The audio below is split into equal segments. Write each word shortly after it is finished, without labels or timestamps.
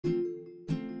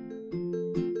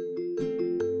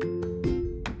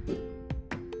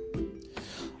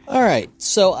Alright,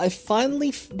 so I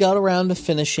finally got around to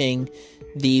finishing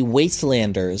the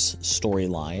Wastelanders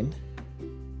storyline.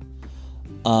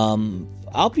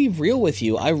 I'll be real with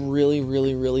you, I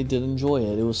really did enjoy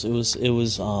it. It was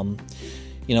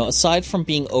aside from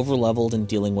being over-leveled and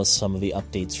dealing with some of the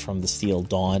updates from the Steel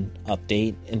Dawn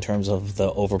update in terms of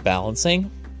the overbalancing,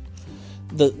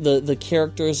 the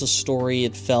characters, the story,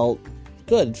 it felt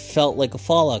good. It felt like a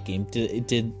Fallout game. It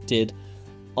did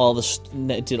all the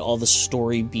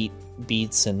story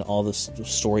beats and all the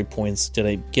story points. Did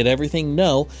I get everything?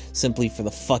 No, simply for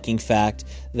the fucking fact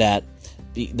that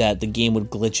the game would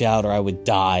glitch out or I would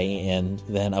die, and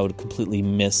then I would completely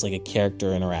miss like a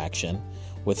character interaction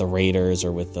with the Raiders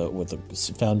or with the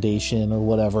Foundation or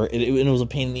whatever. It was a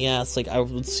pain in the ass. Like, I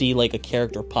would see like a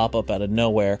character pop up out of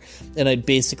nowhere, and I'd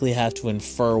basically have to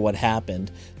infer what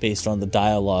happened based on the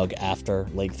dialogue after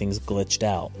like things glitched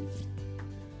out.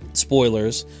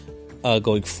 Spoilers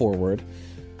going forward.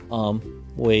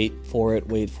 Wait for it.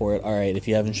 Alright, if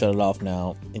you haven't shut it off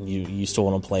now and you still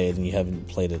want to play it and you haven't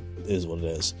played it, is what it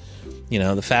is.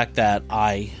 The fact that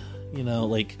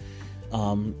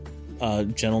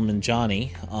Gentleman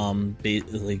Johnny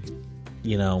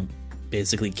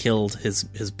basically killed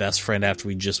his best friend after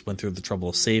we just went through the trouble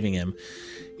of saving him,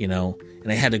 and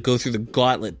I had to go through the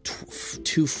gauntlet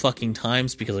two fucking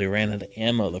times because I ran out of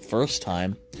ammo the first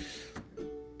time.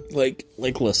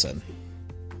 Listen.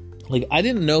 I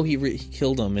didn't know he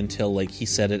killed him until, he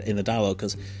said it in the dialogue,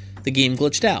 because the game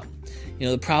glitched out.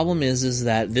 The problem is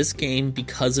that this game,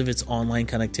 because of its online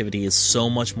connectivity, is so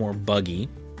much more buggy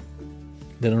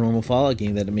than a normal Fallout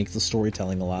game that it makes the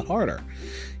storytelling a lot harder.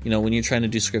 When you're trying to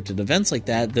do scripted events like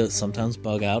that, they'll sometimes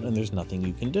bug out and there's nothing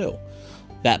you can do.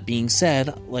 That being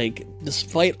said,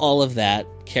 despite all of that,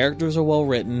 characters are well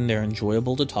written, they're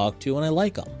enjoyable to talk to, and I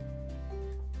like them.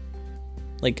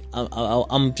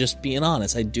 I'm just being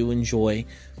honest. I do enjoy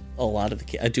a lot of the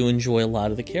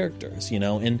characters,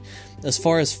 and as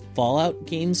far as Fallout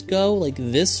games go,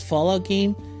 this Fallout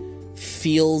game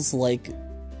feels like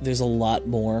there's a lot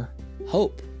more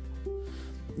hope.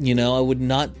 I would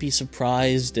not be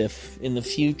surprised if in the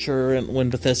future, when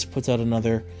Bethesda puts out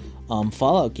another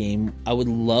Fallout game, I would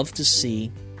love to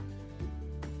see.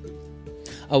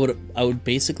 I would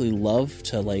basically love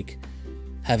to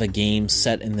have a game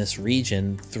set in this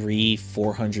region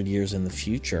 300-400 years in the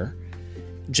future,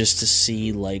 just to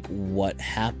see what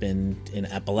happened in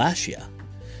Appalachia.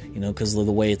 Because the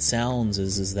way it sounds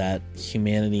is that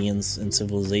humanity and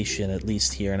civilization, at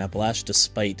least here in Appalachia,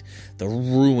 despite the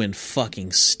ruined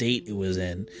fucking state it was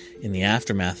in the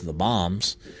aftermath of the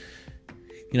bombs,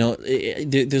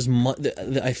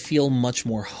 I feel much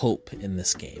more hope in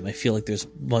this game. I feel like there's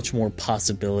much more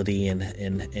possibility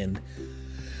and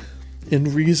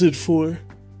reason for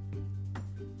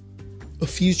a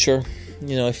future.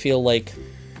 I feel like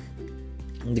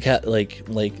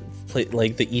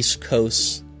the East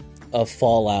Coast of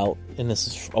Fallout, and this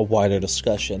is a wider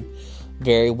discussion,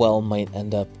 very well might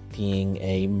end up being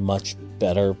a much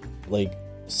better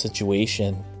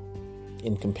situation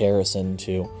in comparison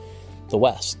to the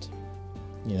West.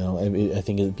 I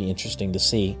think it would be interesting to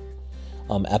see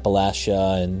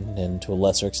Appalachia and to a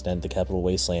lesser extent the Capital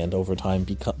Wasteland over time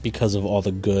because of all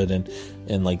the good and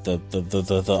the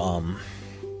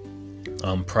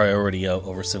priority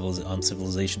over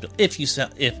civilization.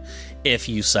 If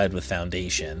you side with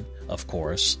Foundation, of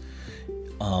course,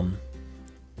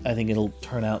 I think it'll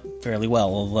turn out fairly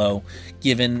well. Although,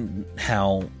 given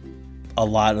how a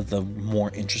lot of the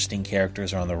more interesting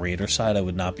characters are on the Raider side, I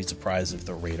would not be surprised if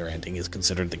the Raider ending is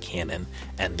considered the canon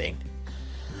ending.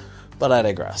 But I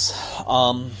digress.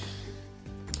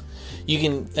 You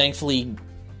can thankfully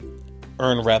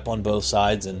earn rep on both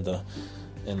sides, and the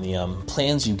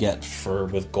plans you get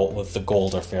with the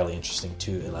gold are fairly interesting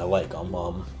too, and I like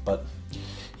them. But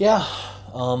yeah,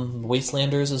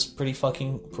 Wastelanders was pretty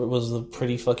fucking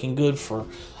good for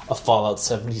a Fallout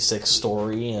 76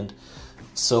 story, and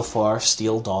so far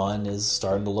Steel Dawn is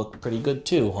starting to look pretty good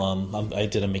too. I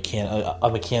did a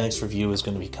mechanics review is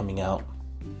going to be coming out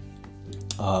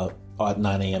at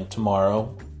 9 a.m.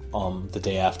 tomorrow, the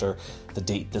day after the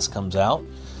date this comes out.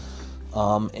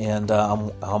 Once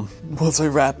I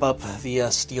wrap up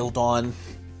the Steel Dawn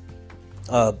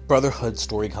Brotherhood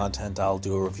story content, I'll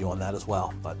do a review on that as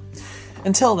well. But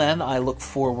until then, I look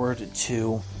forward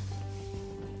to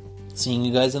seeing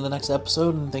you guys in the next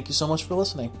episode, and thank you so much for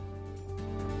listening.